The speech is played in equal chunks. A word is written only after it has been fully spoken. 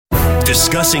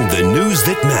Discussing the news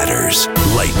that matters.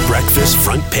 Late Breakfast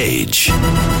Front Page.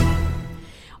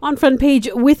 On Front Page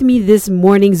with me this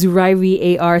morning,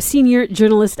 Zurairi AR, senior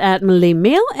journalist at Malay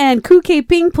Mail, and Khoo Kay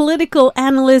Ping, political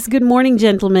analyst. Good morning,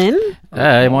 gentlemen.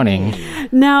 Good morning.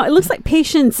 Now, it looks like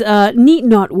patients need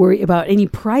not worry about any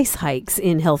price hikes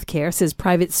in healthcare, says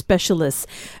Private Specialists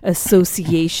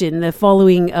Association,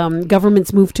 following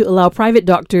government's move to allow private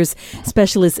doctors,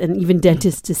 specialists, and even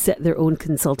dentists to set their own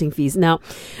consulting fees. Now,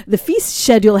 the fee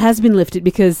schedule has been lifted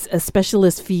because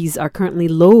specialist fees are currently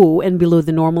low and below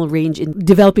the normal range in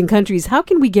developing countries. How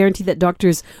can we guarantee that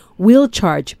doctors will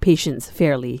charge patients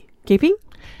fairly? Kay Ping?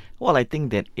 Well, I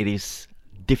think that it is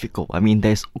difficult. I mean,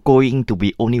 there's going to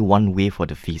be only one way for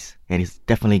the fees, and it's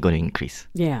definitely going to increase.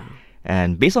 Yeah.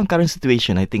 And based on current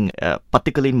situation, I think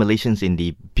particularly Malaysians in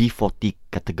the B40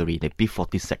 category, the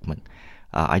B40 segment,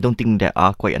 I don't think there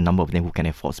are quite a number of them who can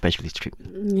afford specialist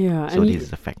treatment. Yeah. So this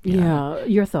is a fact. Yeah.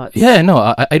 Your thoughts? Yeah,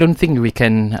 no, I don't think we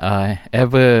can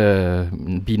ever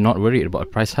be not worried about a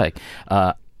price hike.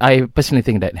 I personally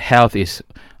think that health is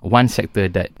one sector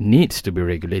that needs to be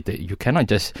regulated. You cannot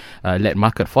just let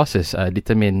market forces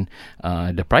determine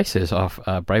the prices of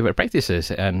private practices,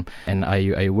 and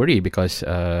I worry because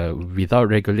without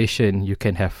regulation, you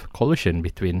can have collusion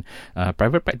between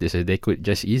private practices. They could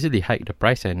just easily hike the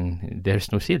price, and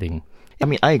there's no ceiling. I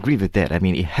mean, I agree with that. I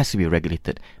mean, it has to be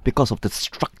regulated because of the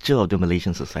structure of the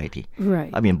Malaysian society.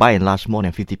 Right. I mean, by and large, more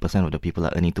than 50% of the people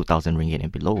are earning 2,000 ringgit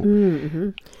and below. Mm-hmm.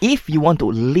 If you want to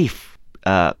lift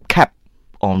cap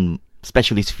on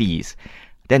specialist fees,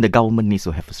 then the government needs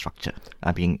to have a structure.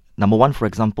 I mean, number one, for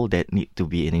example, there need to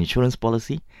be an insurance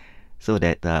policy so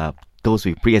that those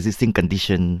with pre-existing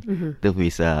condition, those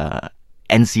with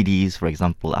NCDs, for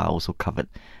example, are also covered.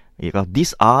 Because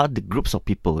these are the groups of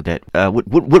people that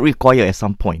would require at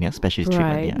some point specialist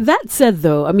treatment. Yeah. That said,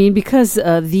 though, I mean, because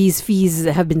these fees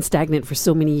have been stagnant for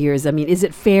so many years, I mean, is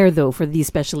it fair, though, for these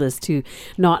specialists to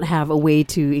not have a way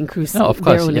to increase their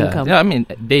own income? Yeah, I mean,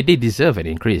 they deserve an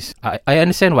increase. I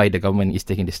understand why the government is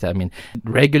taking this step. I mean,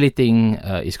 regulating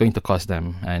is going to cost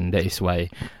them, and that is why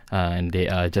and they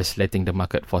are just letting the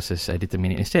market forces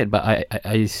determine it instead. But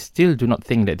I still do not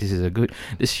think that this is a good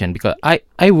decision, because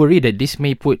I worry that this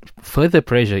may put further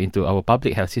pressure into our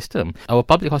public health system. Our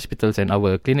public hospitals and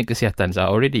our clinic kesihatan are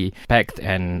already packed,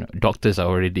 and doctors are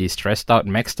already stressed out,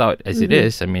 maxed out as it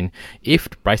is. I mean, if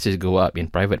the prices go up in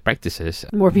private practices,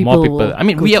 more people. I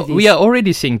mean, we are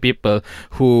already seeing people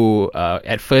who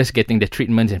at first getting the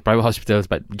treatments in private hospitals,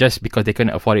 but just because they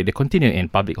couldn't afford it, they continue in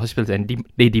public hospitals, and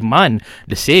they demand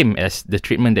the same as the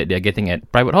treatment that they're getting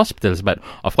at private hospitals. But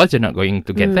of course, they're not going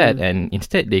to get that, and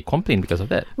instead they complain because of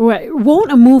that. Right.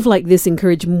 Won't a move like this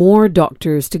encourage more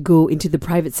doctors to go into the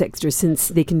private sector since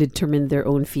they can determine their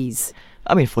own fees?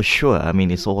 I mean, for sure. I mean,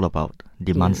 it's all about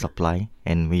demand, supply,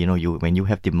 and when you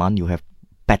have demand, you have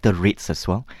better rates as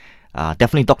well.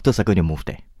 Definitely, doctors are going to move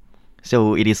there.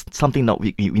 So it is something that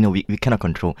we cannot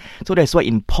control. So that's why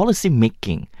in policy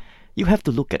making, you have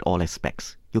to look at all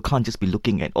aspects. You can't just be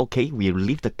looking at, okay, we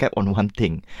leave the cap on one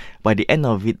thing. By the end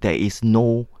of it, there is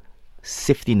no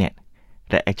safety net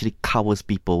that actually covers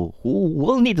people who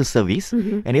will need the service,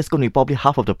 and it's going to be probably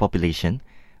half of the population,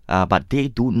 but they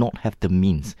do not have the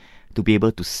means to be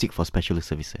able to seek for specialist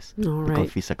services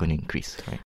because fees are going to increase,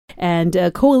 right? And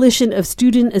a coalition of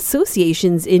student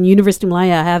associations in University of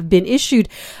Malaya have been issued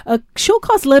a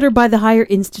show-cause letter by the Higher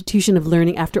Institution of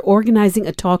Learning after organizing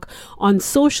a talk on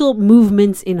social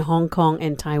movements in Hong Kong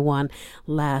and Taiwan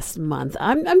last month.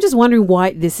 I'm just wondering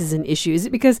why this is an issue. Is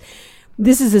it because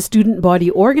this is a student body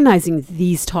organizing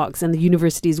these talks and the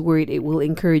university is worried it will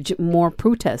encourage more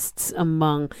protests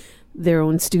among their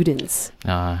own students?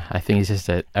 I think it's just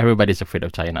that everybody's afraid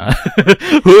of China.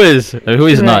 Who is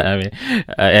not? I mean,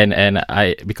 and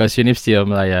I, because University of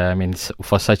Malaya, I mean,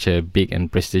 for such a big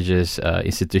and prestigious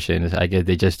institution, I guess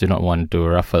they just do not want to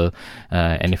ruffle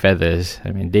any feathers.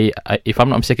 I mean, if I'm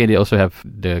not mistaken, they also have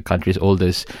the country's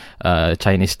oldest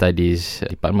Chinese studies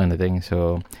department, I think.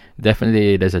 So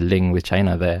definitely there's a link with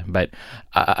China there. But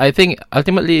I think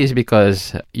ultimately it's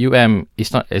because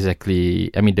is not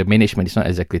exactly, I mean, the management is not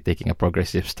exactly taking a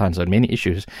progressive stance on many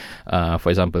issues. For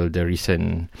example, the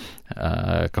recent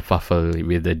kerfuffle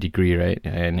with the degree, right?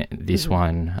 And this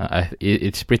one,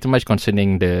 it's pretty much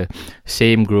concerning the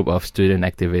same group of student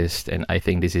activists, and I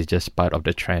think this is just part of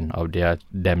the trend of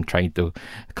them trying to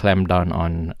clamp down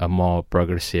on a more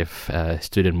progressive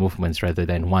student movements rather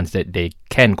than ones that they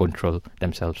can control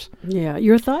themselves. Yeah,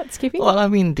 your thoughts, Kay Ping? Well, I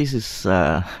mean, this is,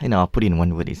 I'll put it in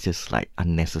one word, it's just like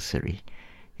unnecessary.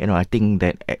 I think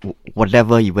that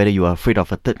whether you are afraid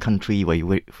of a third country, or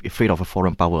you're afraid of a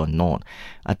foreign power or not,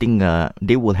 I think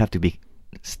they will have to be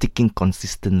sticking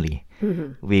consistently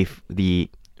with the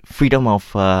freedom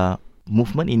of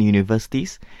movement in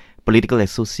universities, political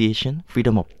association,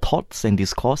 freedom of thoughts and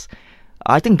discourse.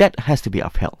 I think that has to be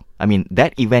upheld. I mean,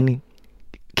 that event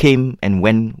came and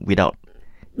went without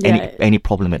any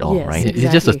problem at all, Yes, right?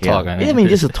 It's just a Exactly. talk. I mean,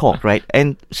 just a talk, right?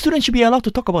 And students should be allowed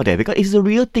to talk about that because it's a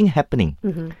real thing happening.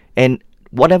 And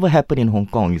whatever happened in Hong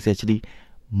Kong is actually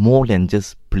more than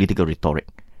just political rhetoric.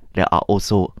 There are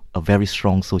also a very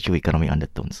strong socio-economic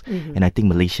undertones. And I think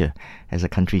Malaysia as a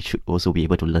country should also be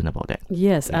able to learn about that.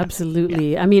 Yes,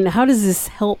 absolutely. I mean, how does this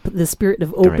help the spirit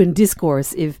of open Correct.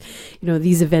 discourse if,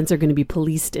 these events are going to be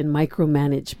policed and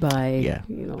micromanaged by,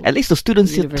 At least the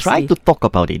students here try university. to talk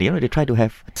about it. They try to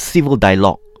have civil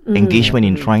dialogue, engagement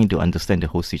in trying to understand the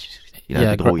whole situation.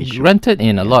 The whole issue. Granted,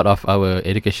 in a lot of our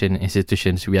education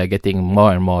institutions, we are getting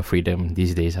more and more freedom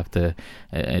these days after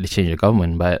the change of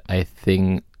government. But I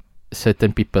think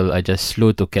certain people are just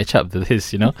slow to catch up to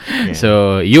this,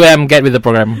 So, get with the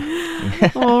program.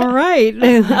 All right.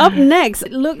 Up next,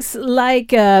 it looks like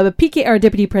PKR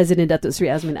Deputy President Datuk Seri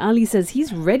Azmin Ali says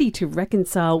he's ready to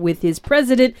reconcile with his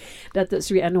president, Datuk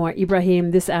Seri Anwar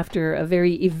Ibrahim, this after a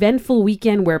very eventful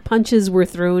weekend where punches were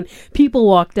thrown, people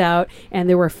walked out, and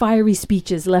there were fiery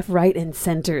speeches left, right, and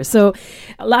center. So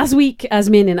last week,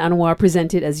 Azmin and Anwar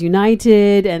presented as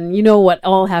united, and you know what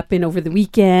all happened over the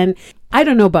weekend. I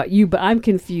don't know about you, but I'm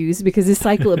confused because this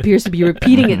cycle appears to be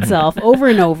repeating itself over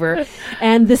and over,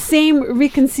 and the same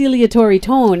reconciliatory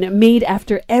tone made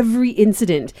after every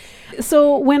incident.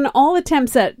 So when all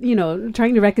attempts at,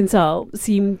 trying to reconcile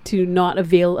seem to not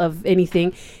avail of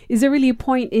anything, is there really a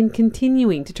point in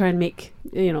continuing to try and make,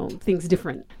 things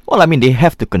different? Well, I mean, they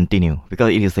have to continue because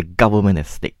it is the government at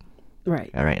stake.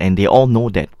 Right. All right, and they all know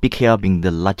that PKR being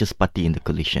the largest party in the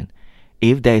coalition,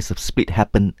 if there is a split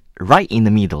happen right in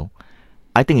the middle,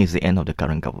 I think it's the end of the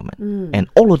current government. And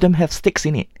all of them have stakes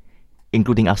in it,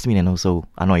 including Azmin and also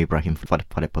Anwar Ibrahim for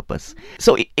that purpose.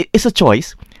 So it's a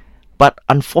choice, but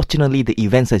unfortunately the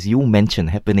events, as you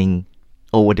mentioned, happening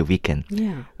over the weekend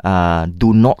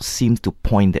do not seem to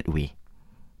point that way.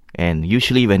 And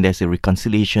usually when there's a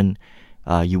reconciliation,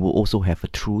 you will also have a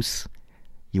truce.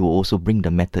 You will also bring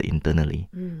the matter internally.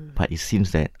 But it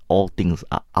seems that all things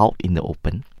are out in the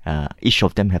open. Each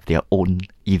of them have their own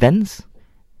events,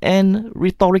 and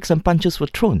rhetorics and punches were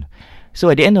thrown.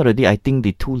 So at the end of the day, I think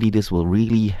the two leaders will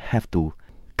really have to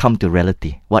come to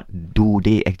reality. What do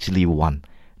they actually want?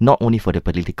 Not only for their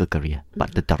political career,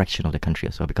 but the direction of the country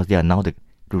as well, because they are now the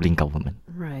ruling government.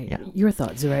 Right. Yeah. Your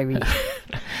thoughts, Zurairi?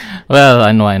 Well,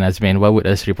 Anwar and Azmin, what would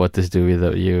us reporters do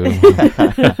without you?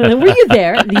 Were you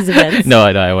there at these events? No,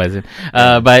 I wasn't.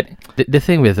 But the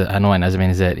thing with Anwar and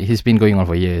Azmin is that he's been going on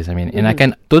for years. I mean, and I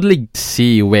can totally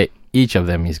see where each of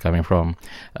them is coming from.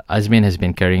 Azmin has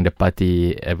been carrying the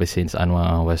party ever since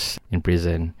Anwar was in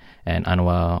prison, and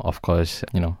Anwar, of course,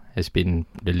 has been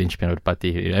the linchpin of the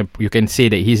party. You can say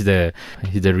that he's the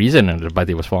reason the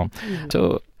party was formed.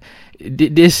 So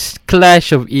this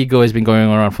clash of ego has been going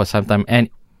on for some time, and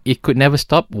it could never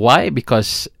stop. Why?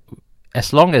 Because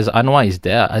as long as Anwar is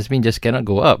there, Azmin just cannot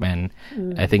go up, and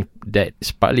I think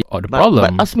that's partly the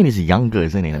problem. But Azmin is younger,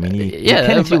 isn't it? I mean, he Yeah,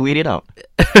 can actually but- wait it out.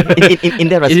 in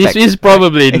that respect, He's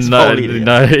probably It's not, probably, yeah.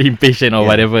 not impatient or Yeah.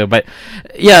 whatever. But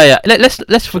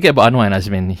let's forget about Anwar and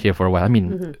Azmin here for a while. I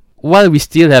mean, while we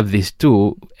still have these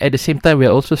two, at the same time, we're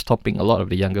also stopping a lot of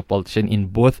the younger politicians in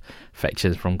both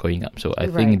factions from going up. So I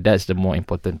Right. think that's the more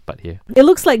important part here. It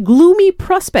looks like gloomy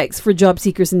prospects for job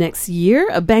seekers next year.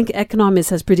 A bank economist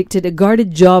has predicted a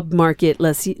guarded job market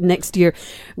next year,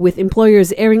 with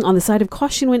employers erring on the side of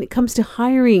caution when it comes to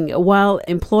hiring, while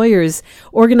employers'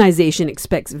 organization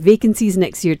expects vacancies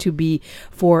next year to be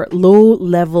for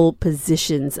low-level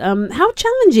positions. How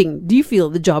challenging do you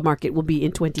feel the job market will be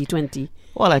in 2020?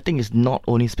 Well, I think it's not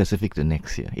only specific to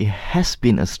next year. It has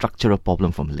been a structural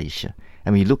problem for Malaysia. I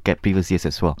mean, look at previous years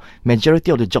as well.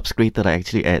 Majority of the jobs created are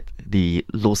actually at the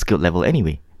low-skilled level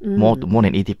anyway, more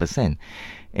than 80%.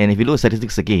 And if you look at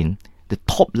statistics again, the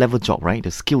top-level job, right,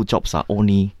 the skilled jobs are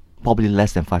only probably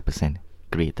less than 5%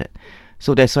 created.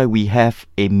 So that's why we have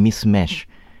a mismatch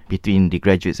between the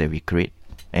graduates that we create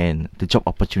and the job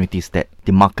opportunities that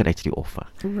the market actually offer.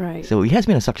 Right. So it has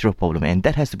been a structural problem, and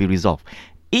that has to be resolved.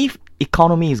 If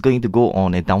economy is going to go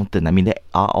on a downturn, I mean, there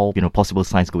are all possible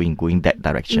signs going that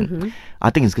direction. I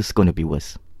think it's just going to be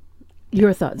worse.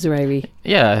 Your thoughts, Zurairi?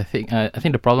 Yeah, I think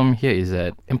the problem here is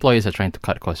that employers are trying to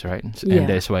cut costs, right? Yeah. And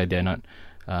that's why they're not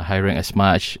hiring as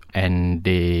much, and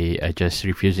they are just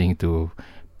refusing to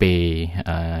pay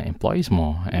employees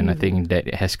more, and I think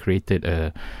that has created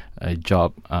a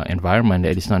job environment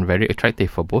that is not very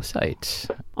attractive for both sides.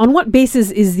 On what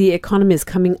basis is The Economist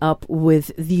coming up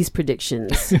with these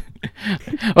predictions?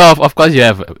 Well, of course, you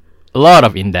have a lot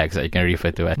of index that you can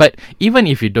refer to. But even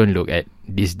if you don't look at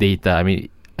this data, I mean,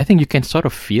 I think you can sort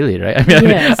of feel it, right? I mean,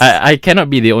 Yes. I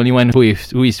cannot be the only one who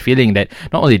is feeling that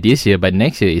not only this year but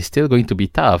next year is still going to be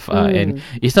tough. And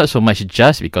it's not so much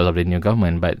just because of the new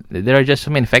government, but there are just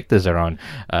so many factors around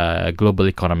global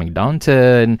economic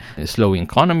downturn, slowing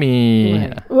economy.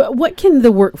 Right. What can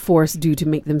the workforce do to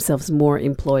make themselves more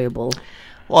employable?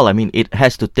 Well, I mean, it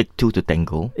has to take two to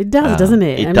tango. It does, doesn't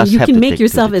it? It I mean, does you have can to make take two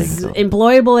yourself to as tango.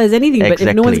 employable as anything, but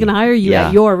if no one's Exactly. going to hire you Yeah.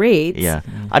 at your rates, Yeah.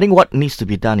 I think what needs to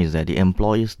be done is that the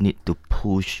employers need to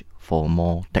push for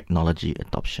more technology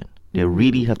adoption. They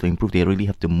really have to improve. They really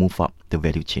have to move up the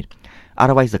value chain.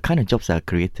 Otherwise, the kind of jobs that are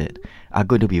created are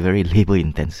going to be very labor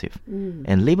intensive.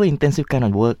 And labor intensive kind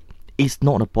of work is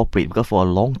not appropriate because for a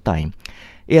long time,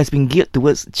 it has been geared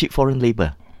towards cheap foreign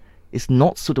labor. It's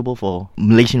not suitable for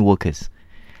Malaysian workers.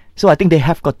 So I think they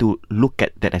have got to look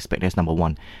at that aspect. That's number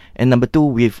one. And number two,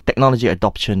 with technology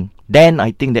adoption, then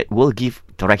I think that will give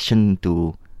direction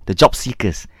to the job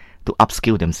seekers to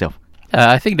upskill themselves.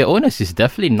 I think the onus is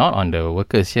definitely not on the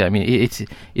workers here. I mean,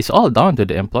 it's all down to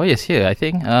the employers here. I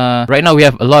think right now we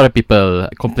have a lot of people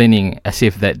complaining as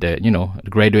if that the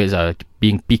graduates are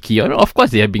being picky. Of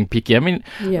course, they are being picky. I mean,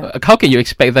 Yeah. how can you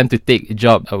expect them to take a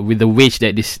job with a wage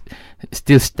that is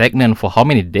still stagnant for how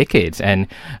many decades? And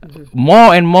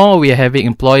more and more, we are having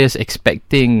employers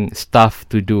expecting staff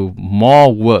to do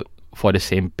more work for the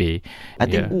same pay. I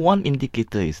think one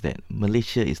indicator is that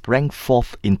Malaysia is ranked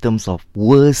fourth in terms of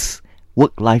worst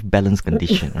work-life balance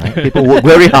condition. Right? People work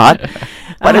very hard,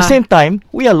 but at the same time,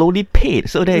 we are lowly paid.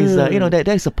 So there is,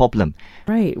 there is a problem.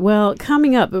 Right. Well,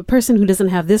 coming up, a person who doesn't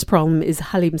have this problem is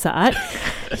Halim Saad.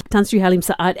 Tan Sri Halim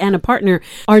Saad and a partner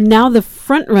are now the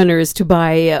front runners to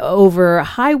buy over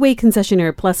highway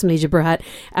concessionaire Plus Malaysia Berhad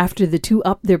after the two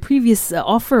upped their previous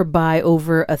offer by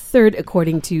over a third,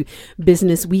 according to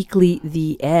Business Weekly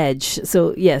The Edge.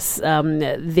 So yes,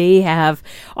 they have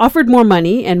offered more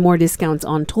money and more discounts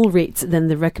on toll rates than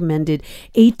the recommended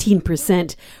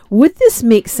 18%. Would this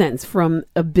make sense from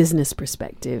a business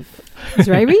perspective?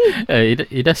 Rairi?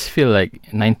 It does feel like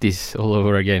 90s all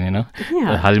over again,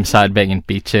 Yeah. Halim Saad back in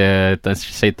picture,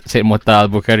 Syed Muhtar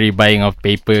Al-Bukhari buying off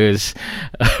papers,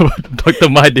 Dr.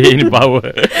 Mahdi in power,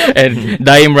 and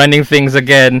Daim running things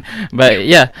again. But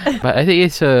I think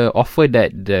it's an offer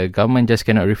that the government just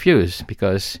cannot refuse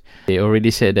because they already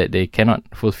said that they cannot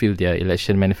fulfill their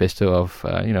election manifesto of,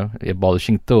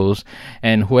 abolishing tolls,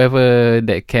 and whoever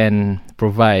that can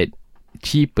provide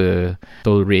cheaper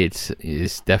toll rates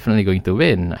is definitely going to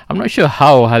win. I'm not sure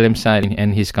how Halim Saad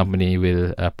and his company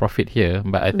will profit here,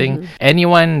 but I think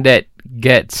anyone that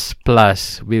gets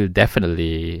Plus will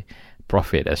definitely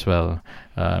profit as well.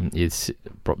 It's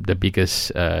the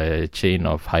biggest chain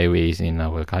of highways in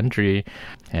our country,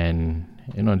 and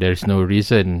there's no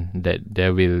reason that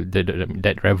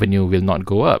that revenue will not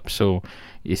go up. So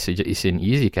it's an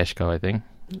easy cash cow, I think.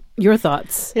 Your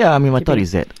thoughts? Yeah, I mean, my thought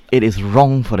is that it is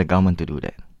wrong for the government to do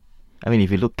that. I mean,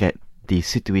 if you look at the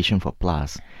situation for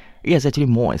Plus, it has actually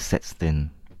more assets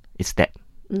than its debt.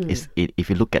 If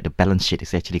you look at the balance sheet,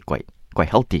 it's actually quite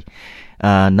healthy.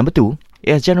 Number two,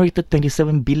 it has generated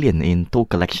 27 billion in toll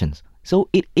collections. So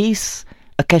it is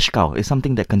a cash cow. It's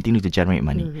something that continues to generate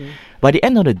money. By the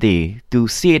end of the day, to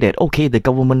say that, okay, the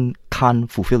government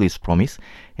can't fulfill its promise,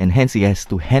 and hence it has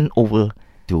to hand over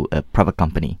to a private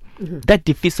company, that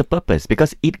defeats the purpose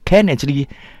because it can actually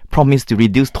promise to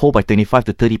reduce toll by 25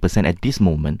 to 30% at this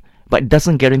moment, but it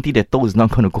doesn't guarantee that toll is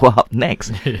not going to go up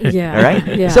next. Yeah. Right?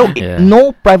 Yeah. So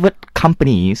no private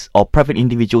companies or private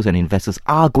individuals and investors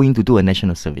are going to do a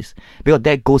national service because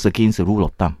that goes against the rule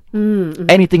of thumb.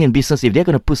 Anything in business, if they're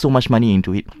going to put so much money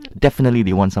into it, definitely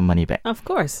they want some money back. Of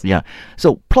course. Yeah.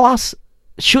 So Plus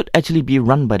should actually be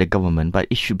run by the government, but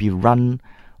it should be run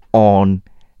on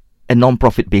a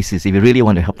non-profit basis if you really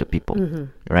want to help the people,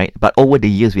 right? But over the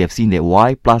years, we have seen that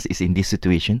why Plus is in this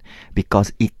situation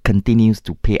because it continues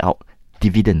to pay out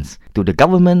dividends to the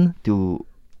government, to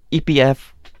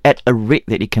EPF, at a rate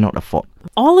that it cannot afford.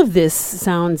 All of this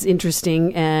sounds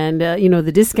interesting, and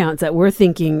the discounts that we're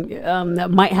thinking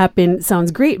that might happen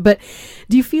sounds great. But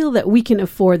do you feel that we can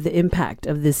afford the impact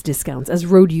of these discounts as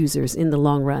road users in the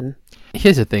long run?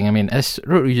 Here's the thing. I mean, as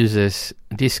road users,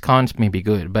 discounts may be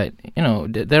good, but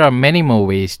there are many more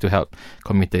ways to help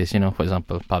commuters. For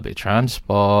example, public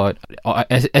transport, or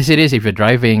as it is, if you're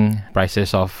driving,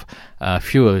 prices of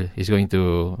fuel is going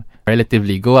to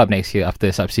relatively go up next year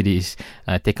after subsidies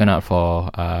taken out for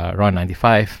RON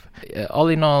 95. All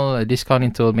in all,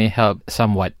 discounting tool may help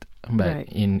somewhat, but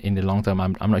in the long term,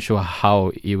 I'm not sure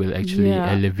how it will actually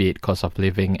alleviate cost of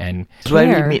living and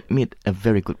Zuhairi made a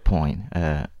very good point.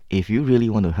 If you really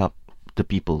want to help the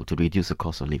people to reduce the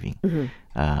cost of living,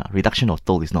 reduction of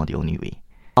toll is not the only way.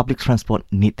 Public transport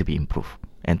need to be improved,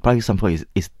 and private transport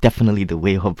is definitely the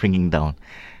way of bringing down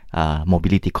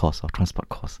mobility costs or transport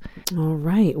costs. All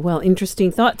right. Well,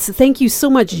 interesting thoughts. Thank you so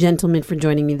much, gentlemen, for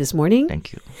joining me this morning.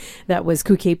 Thank you. That was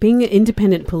Khoo Kay-ping,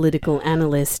 independent political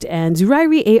analyst, and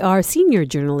Zuhairi A.R., senior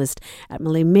journalist at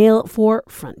Malay Mail for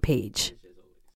Front Page.